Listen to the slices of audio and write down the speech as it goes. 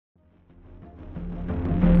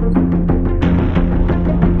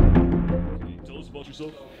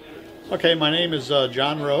yourself? Okay, my name is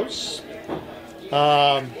John Rose.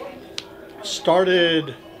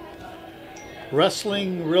 Started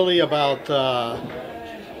wrestling really about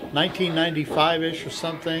 1995-ish or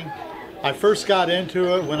something. I first got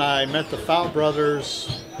into it when I met the Fout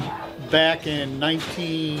brothers back in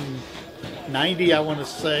 1990, I want to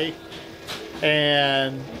say.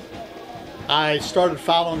 And I started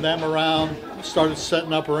following them around, started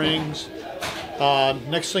setting up rings.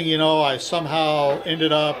 Next thing you know, I somehow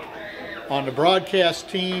ended up on the broadcast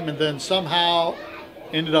team and then somehow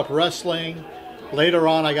ended up wrestling. Later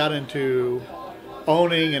on, I got into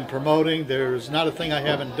owning and promoting. There's not a thing I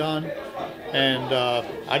haven't done. And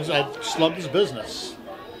I just love this business.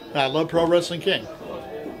 I love Pro Wrestling King.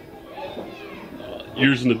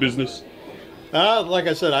 Years in the business? Like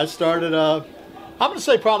I said, I started, I'm going to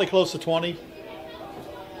say probably close to 20.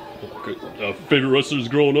 Good. Favorite wrestlers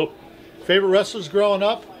growing up? Favorite wrestlers growing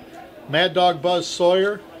up? Mad Dog Buzz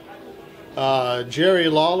Sawyer, Jerry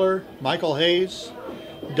Lawler, Michael Hayes,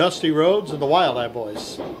 Dusty Rhodes, and the Wild Eye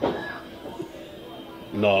Boys.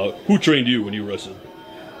 Nah, who trained you when you wrestled?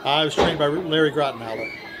 I was trained by Larry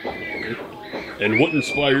Grottenhauer. Okay. And what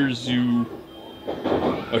inspires you,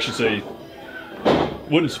 I should say,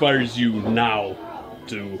 what inspires you now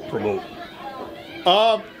to promote?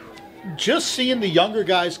 Just seeing the younger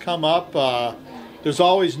guys come up. There's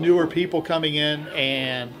always newer people coming in,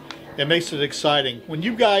 and it makes it exciting. When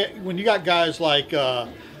you got guys like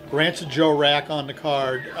Rancid Joe Rack on the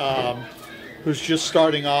card, who's just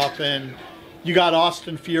starting off, and you got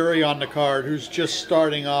Austin Fury on the card, who's just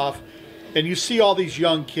starting off, and you see all these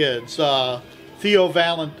young kids, Theo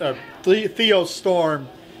Storm,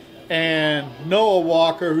 and Noah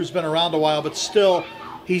Walker, who's been around a while, but still,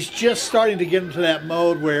 he's just starting to get into that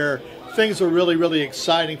mode where things are really, really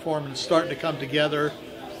exciting for him and starting to come together,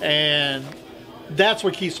 and that's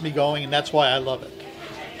what keeps me going, and that's why I love it.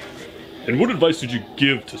 And what advice would you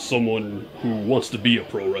give to someone who wants to be a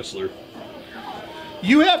pro wrestler?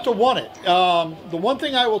 You have to want it. The one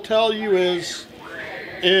thing I will tell you is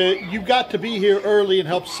you've got to be here early and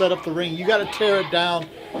help set up the ring. You got to tear it down.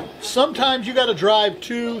 Sometimes you got to drive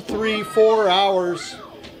 2, 3, 4 hours.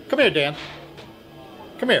 Come here, Dan.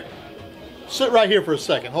 Come here. Sit right here for a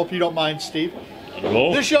second. Hope you don't mind, Steve.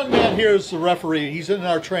 Hello? This young man here is the referee. He's in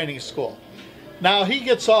our training school. Now, he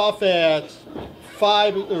gets off at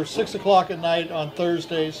 5 or 6 o'clock at night on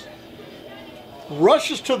Thursdays,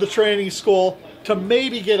 rushes to the training school to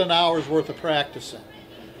maybe get an hour's worth of practicing.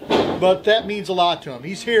 But that means a lot to him.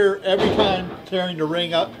 He's here every time tearing the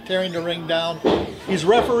ring up, tearing the ring down. He's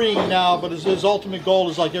refereeing now, but his ultimate goal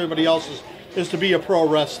is like everybody else's, is to be a pro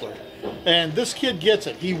wrestler. And this kid gets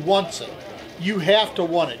it. He wants it. You have to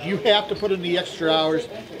want it. You have to put in the extra hours.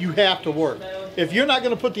 You have to work. If you're not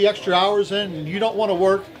going to put the extra hours in and you don't want to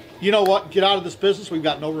work, you know what? Get out of this business. We've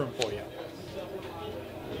got no room for you.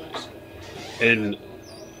 And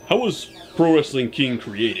how was Pro Wrestling King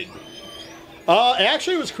created?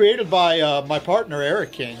 Actually, it was created by my partner,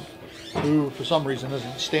 Eric King, who for some reason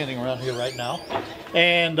isn't standing around here right now.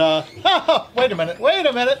 And, wait a minute.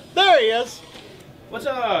 There he is. What's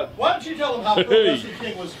up? Why don't you tell them how Pro Wrestling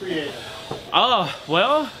King was created?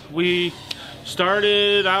 Well, we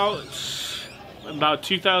started out about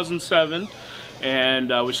 2007,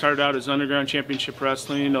 and we started out as Underground Championship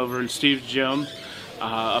Wrestling over in Steve's gym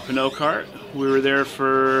up in Oakhart. We were there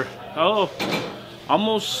for,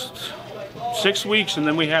 almost 6 weeks, and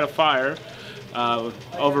then we had a fire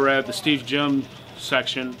over at the Steve's gym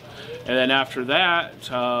section. And then after that,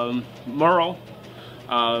 Merle,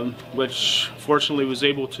 which fortunately was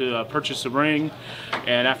able to purchase a ring,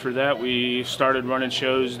 and after that we started running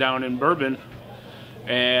shows down in Bourbon,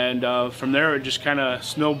 and from there it just kind of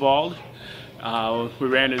snowballed. We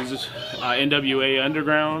ran as NWA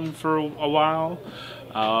Underground for a while,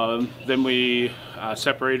 then we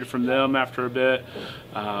separated from them after a bit.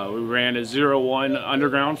 We ran as 01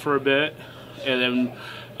 Underground for a bit, and then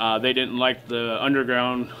they didn't like the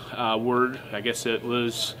underground word. I guess it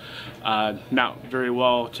was not very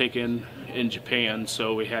well taken in Japan,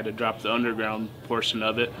 so we had to drop the underground portion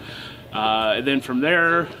of it. And then from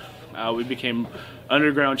there, we became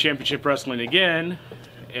Underground Championship Wrestling again,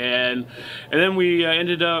 and then we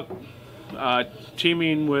ended up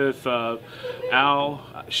teaming with Al,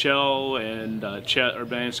 Shell, and Chet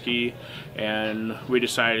Urbanski, and we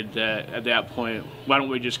decided that at that point, why don't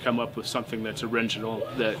we just come up with something that's original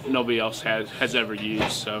that nobody else has ever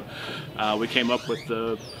used. So we came up with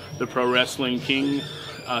the Pro Wrestling King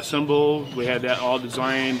symbol. We had that all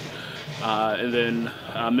designed, and then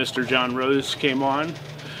Mr. John Rose came on,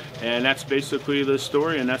 and that's basically the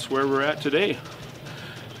story, and that's where we're at today.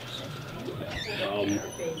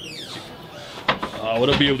 Would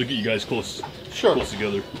I be able to get you guys close Sure.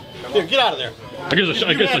 together? Here, get out of there. I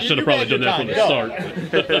guess I should have probably done that from the start.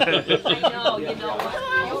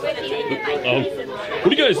 What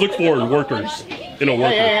do you guys look for in workers? In a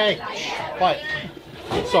worker? Hey. Quiet.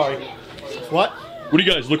 Sorry. What? What do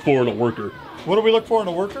you guys look for in a worker? What do we look for in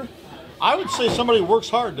a worker? I would say somebody who works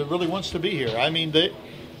hard, that really wants to be here. I mean,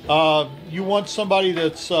 you want somebody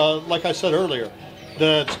that's, like I said earlier,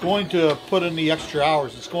 that's going to put in the extra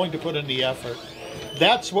hours. It's going to put in the effort.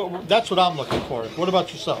 That's what I'm looking for. What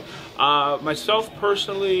about yourself? Myself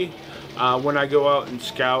personally, when I go out and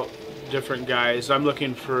scout different guys, I'm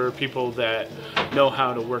looking for people that know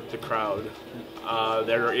how to work the crowd,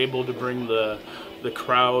 that are able to bring the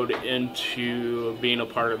crowd into being a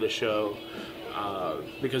part of the show,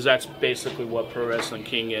 because that's basically what Pro Wrestling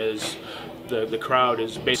King is. The crowd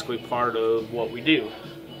is basically part of what we do,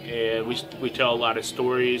 and we tell a lot of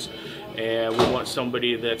stories, and we want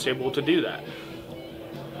somebody that's able to do that.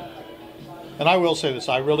 And I will say this,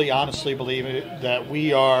 I really honestly believe that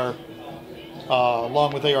we are,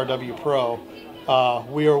 along with ARW Pro,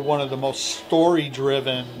 we are one of the most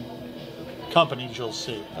story-driven companies you'll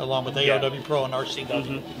see, along with ARW Pro and RCW.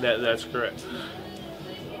 Mm-hmm. That's correct.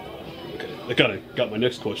 Okay. That kind of got my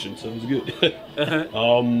next question, so it was good.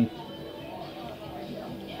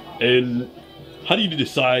 And how do you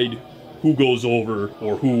decide who goes over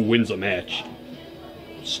or who wins a match?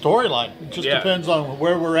 Storyline. It just depends on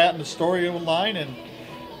where we're at in the storyline, and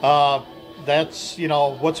that's,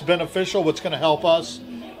 what's beneficial, what's going to help us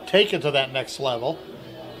take it to that next level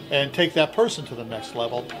and take that person to the next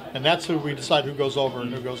level, and that's who we decide who goes over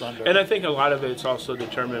and who goes under. And I think a lot of it's also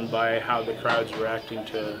determined by how the crowd's reacting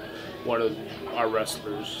to one of our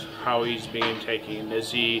wrestlers, how he's being taken.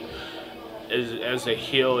 Is he, as a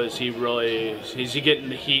heel, is he getting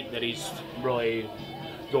the heat that he's really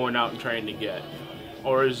going out and trying to get?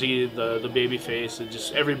 Or is he the baby face that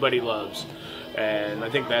just everybody loves? And I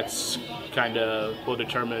think that's kind of will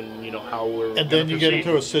determine, how we're. And then you get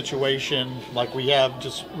into a situation like we have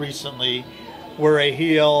just recently, where a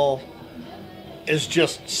heel is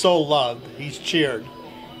just so loved, he's cheered,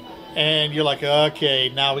 and you're like, okay,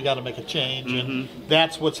 now we got to make a change, and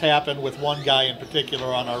that's what's happened with one guy in particular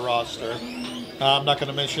on our roster. I'm not going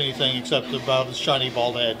to mention anything except about his shiny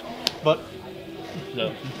bald head, but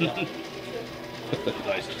no.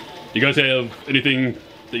 Nice. You guys have anything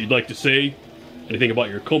that you'd like to say? Anything about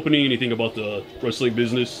your company? Anything about the wrestling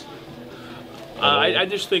business? I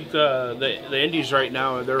just think the indies right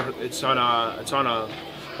now, it's on a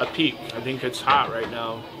peak. I think it's hot right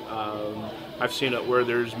now. I've seen it where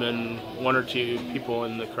there's been one or two people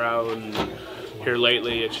in the crowd, and here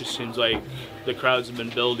lately it just seems like the crowds have been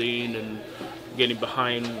building and getting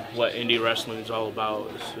behind what indie wrestling is all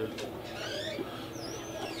about. So.